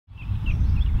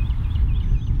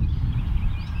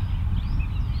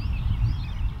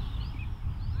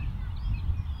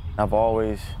I've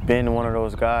always been one of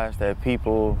those guys that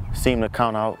people seem to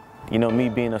count out. You know, me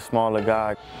being a smaller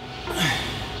guy,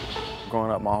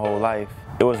 growing up my whole life,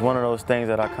 it was one of those things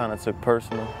that I kind of took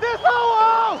personal.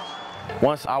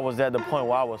 Once I was at the point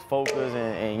where I was focused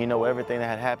and you know, everything that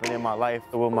had happened in my life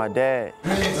with my dad.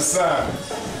 Millions of signs.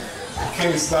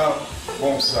 Can't stop,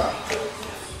 won't stop.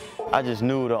 I just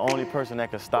knew the only person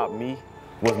that could stop me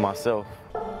was myself.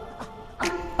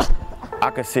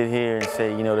 I could sit here and say,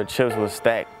 you know, the chips was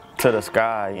stacked to the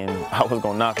sky and I was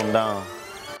gonna knock them down.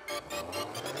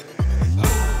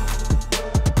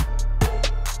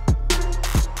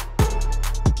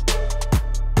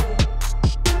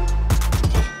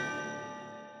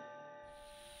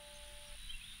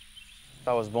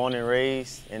 I was born and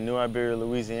raised in New Iberia,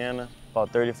 Louisiana, about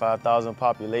 35,000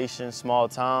 population, small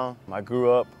town. I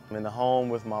grew up in the home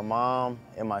with my mom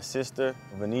and my sister,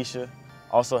 Venetia.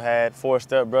 Also had 4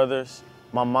 stepbrothers.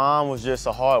 My mom was just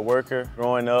a hard worker.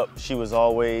 Growing up, she was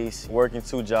always working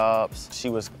 2 jobs. She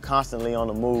was constantly on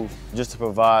the move just to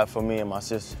provide for me and my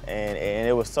sister. And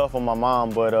it was tough on my mom,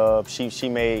 but she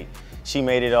made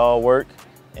it all work.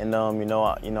 And you know,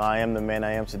 I am the man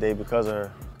I am today because of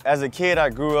her. As a kid, I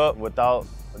grew up without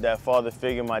that father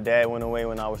figure. My dad went away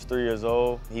when I was 3 years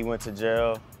old. He went to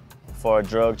jail for a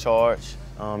drug charge.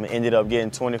 Ended up getting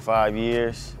 25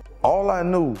 years. All I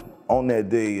knew on that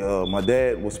day, my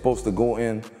dad was supposed to go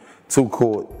in to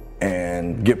court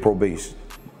and get probation.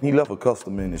 He left a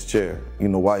customer in his chair, you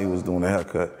know, while he was doing the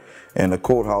haircut. And the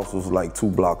courthouse was like 2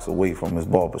 blocks away from his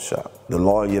barbershop. The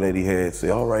lawyer that he had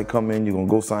said, all right, come in, you're gonna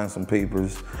go sign some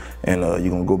papers, and you're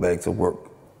gonna go back to work.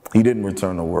 He didn't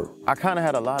return to work. I kind of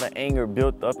had a lot of anger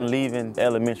built up leaving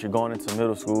elementary, going into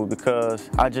middle school, because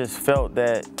I just felt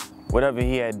that whatever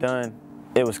he had done,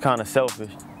 it was kind of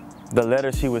selfish. The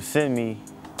letters he would send me,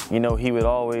 you know, he would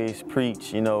always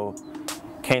preach, you know,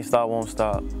 can't stop, won't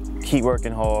stop, keep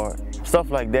working hard,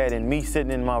 stuff like that. And me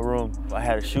sitting in my room, I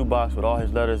had a shoebox with all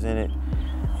his letters in it,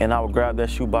 and I would grab that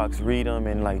shoebox, read them,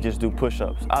 and like just do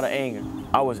push-ups out of anger.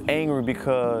 I was angry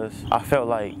because I felt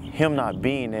like him not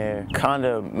being there kind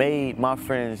of made my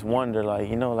friends wonder, like,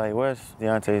 you know, like, where's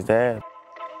Diontae's dad?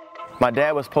 My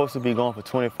dad was supposed to be gone for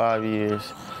 25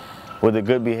 years. With a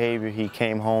good behavior, he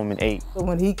came home and ate.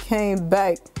 When he came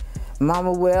back,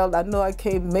 Mama, well, I know I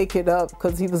can't make it up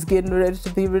because he was getting ready to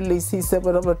be released. He said,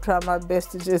 but I'm gonna try my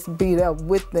best to just be there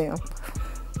with them,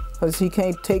 because he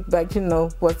can't take back, you know,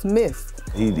 what's missed.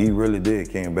 He really did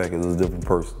came back as a different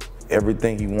person.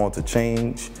 Everything he wanted to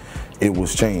change, it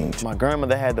was changed. My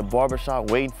grandmother had the barbershop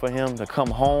waiting for him to come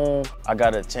home. I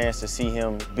got a chance to see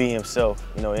him be himself,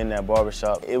 you know, in that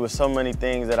barbershop. It was so many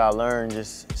things that I learned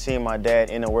just seeing my dad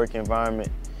in a work environment.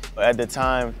 At the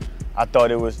time, I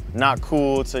thought it was not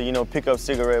cool to, you know, pick up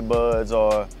cigarette butts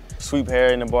or sweep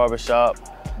hair in the barbershop,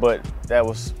 but that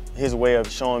was his way of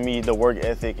showing me the work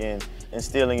ethic and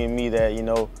instilling in me that, you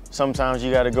know, sometimes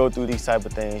you gotta go through these type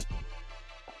of things.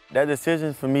 That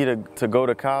decision for me to go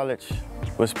to college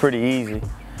was pretty easy.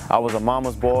 I was a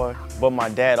mama's boy, but my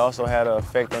dad also had an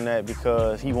effect on that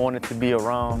because he wanted to be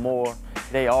around more.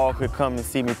 They all could come and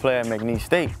see me play at McNeese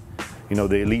State. You know,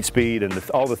 the elite speed and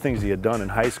all the things he had done in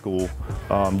high school,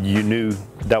 you knew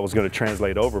that was going to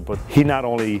translate over. But he not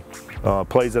only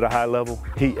plays at a high level,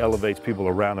 he elevates people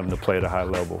around him to play at a high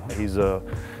level. He's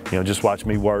you know, just watch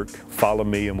me work, follow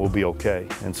me, and we'll be okay.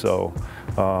 And so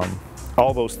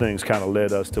all those things kind of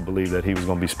led us to believe that he was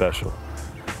going to be special.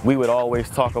 We would always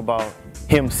talk about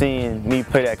him seeing me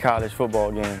play that college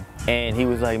football game. And he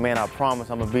was like, man, I promise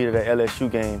I'm gonna be to that LSU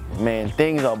game. Man,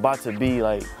 things are about to be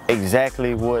like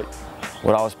exactly what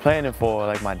I was planning for.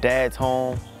 Like, my dad's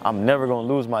home. I'm never gonna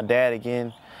lose my dad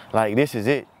again. Like, this is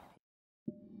it.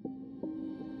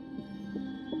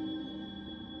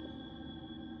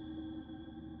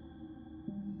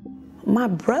 My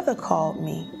brother called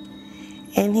me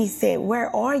and he said,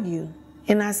 where are you?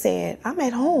 And I said, I'm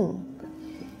at home.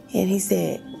 And he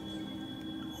said,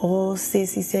 oh,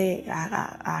 sis, he said,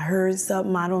 I heard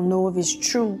something, I don't know if it's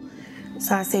true.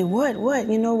 So I said, what,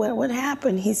 you know, what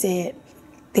happened? He said,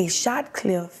 they shot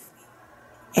Cliff,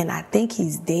 and I think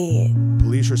he's dead.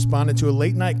 Police responded to a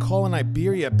late-night call in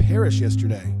Iberia Parish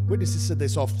yesterday. Witnesses said they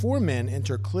saw 4 men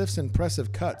enter Cliff's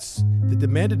impressive cuts. They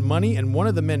demanded money, and one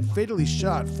of the men fatally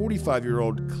shot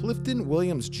 45-year-old Clifton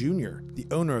Williams Jr., the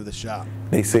owner of the shop.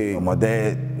 They said my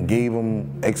dad gave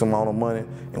him X amount of money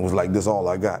and was like, this all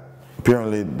I got.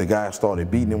 Apparently, the guy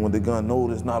started beating him with the gun. No,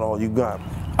 that's not all you got.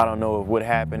 I don't know what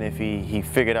happened, if he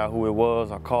figured out who it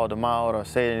was, or called him out, or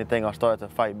said anything, or started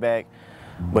to fight back,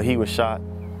 but he was shot.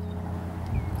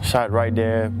 Shot right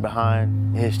there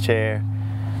behind his chair,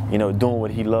 you know, doing what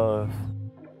he loved.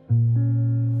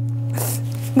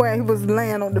 Where he was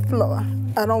laying on the floor.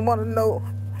 I don't want to know.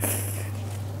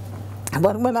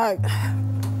 But when I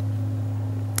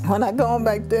go on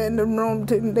back there in the room,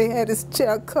 they had his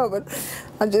chair covered,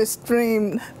 I just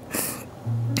screamed.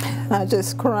 I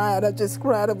just cried. I was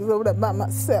over there by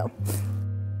myself.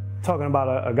 Talking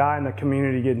about a guy in the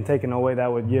community getting taken away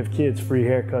that would give kids free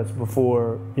haircuts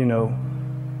before,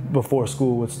 before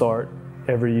school would start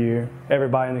every year.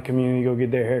 Everybody in the community go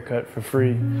get their haircut for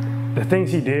free. The things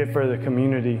he did for the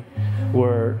community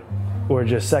were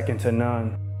just second to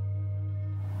none.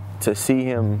 To see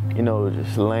him,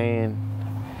 just laying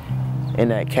in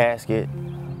that casket,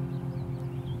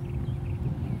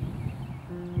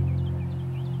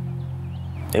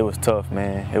 it was tough,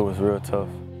 man. It was real tough.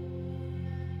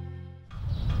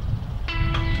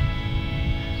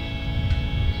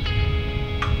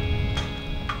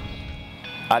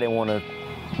 I didn't want to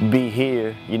be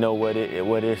here,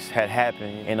 where this had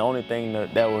happened. And the only thing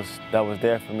that was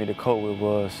there for me to cope with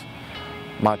was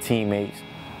my teammates,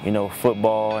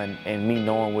 football and me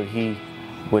knowing what he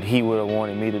would have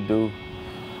wanted me to do.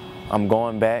 I'm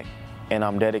going back and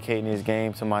I'm dedicating this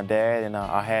game to my dad, and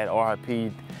I had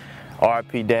RIP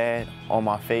Dad on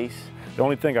my face. The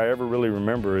only thing I ever really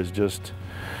remember is just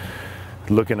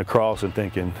looking across and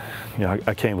thinking,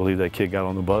 I can't believe that kid got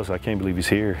on the bus. I can't believe he's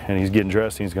here and he's getting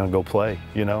dressed and he's gonna go play,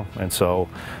 And so,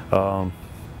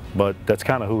 but that's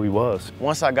kind of who he was.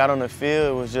 Once I got on the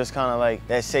field, it was just kind of like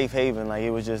that safe haven. Like,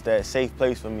 it was just that safe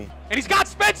place for me. And he's got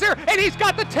Spencer, and he's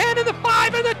got the 10 and the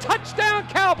 5 and the touchdown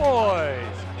Cowboys.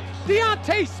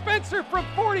 Diontae Spencer from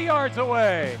 40 yards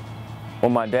away.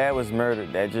 When my dad was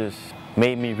murdered, that just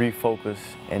made me refocus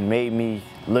and made me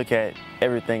look at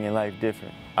everything in life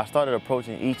different. I started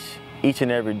approaching each and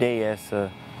every day as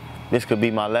this could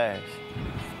be my last.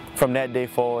 From that day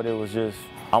forward, it was just,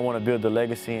 I want to build a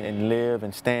legacy and live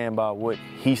and stand by what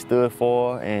he stood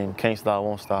for, and can't stop,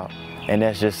 won't stop. And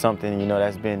that's just something,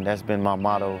 that's been my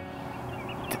motto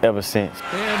ever since.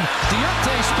 And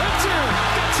Diontae Spencer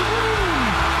gets room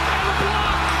and a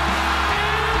block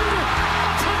and a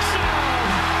touchdown.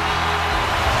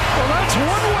 Well, that's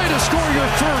one way to score your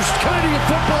first Canadian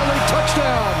Football League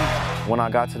touchdown. When I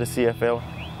got to the CFL,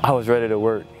 I was ready to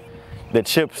work. The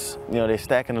chips, they're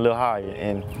stacking a little higher,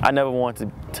 and I never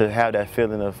wanted to have that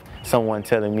feeling of someone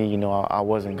telling me, I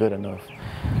wasn't good enough.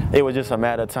 It was just a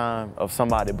matter of time of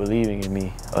somebody believing in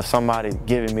me, or somebody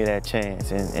giving me that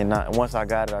chance, and once I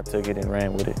got it, I took it and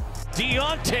ran with it.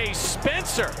 Diontae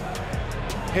Spencer,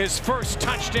 his first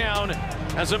touchdown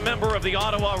as a member of the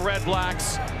Ottawa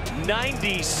REDBLACKS,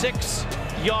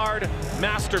 96-yard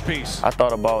masterpiece. I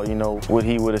thought about, what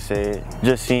he would have said,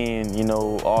 just seeing,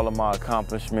 all of my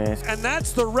accomplishments. And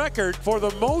that's the record for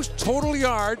the most total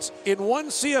yards in one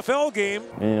CFL game.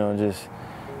 Just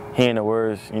hearing the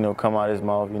words, come out of his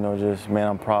mouth, just, man,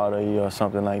 I'm proud of you, or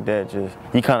something like that. Just,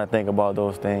 you kind of think about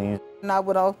those things. And I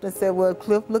would often say, well,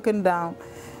 Cliff looking down.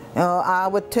 I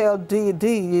would tell D,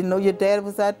 your dad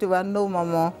was out there, I know,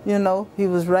 Mama. He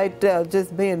was right there,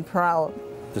 just being proud.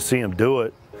 To see him do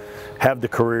it, have the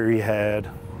career he had,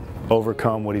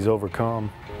 overcome what he's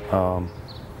overcome,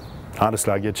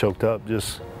 honestly, I get choked up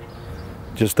just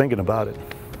thinking about it.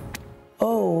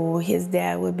 Oh, his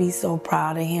dad would be so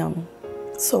proud of him,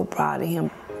 so proud of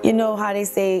him. You know how they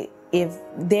say, if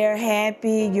they're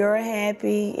happy, you're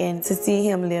happy, and to see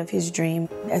him live his dream,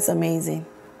 that's amazing.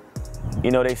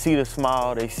 They see the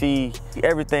smile, they see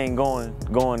everything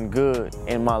going good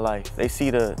in my life. They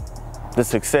see the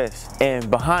success. And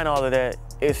behind all of that,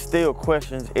 it's still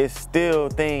questions, it's still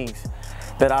things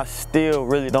that I still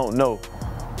really don't know.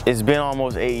 It's been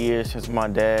almost 8 years since my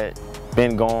dad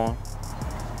been gone,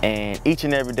 and each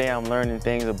and every day I'm learning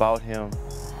things about him,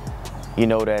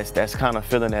 that's kind of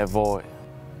filling that void.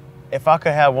 If I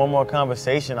could have one more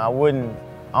conversation, I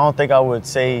don't think I would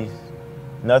say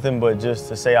nothing but just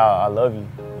to say I love you.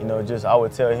 I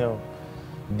would tell him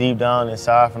deep down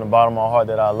inside from the bottom of my heart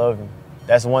that I love him.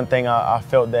 That's one thing I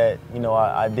felt that,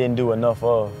 I didn't do enough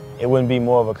of. It wouldn't be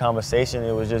more of a conversation,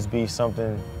 it would just be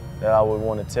something that I would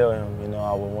want to tell him,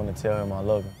 I would want to tell him I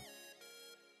love him.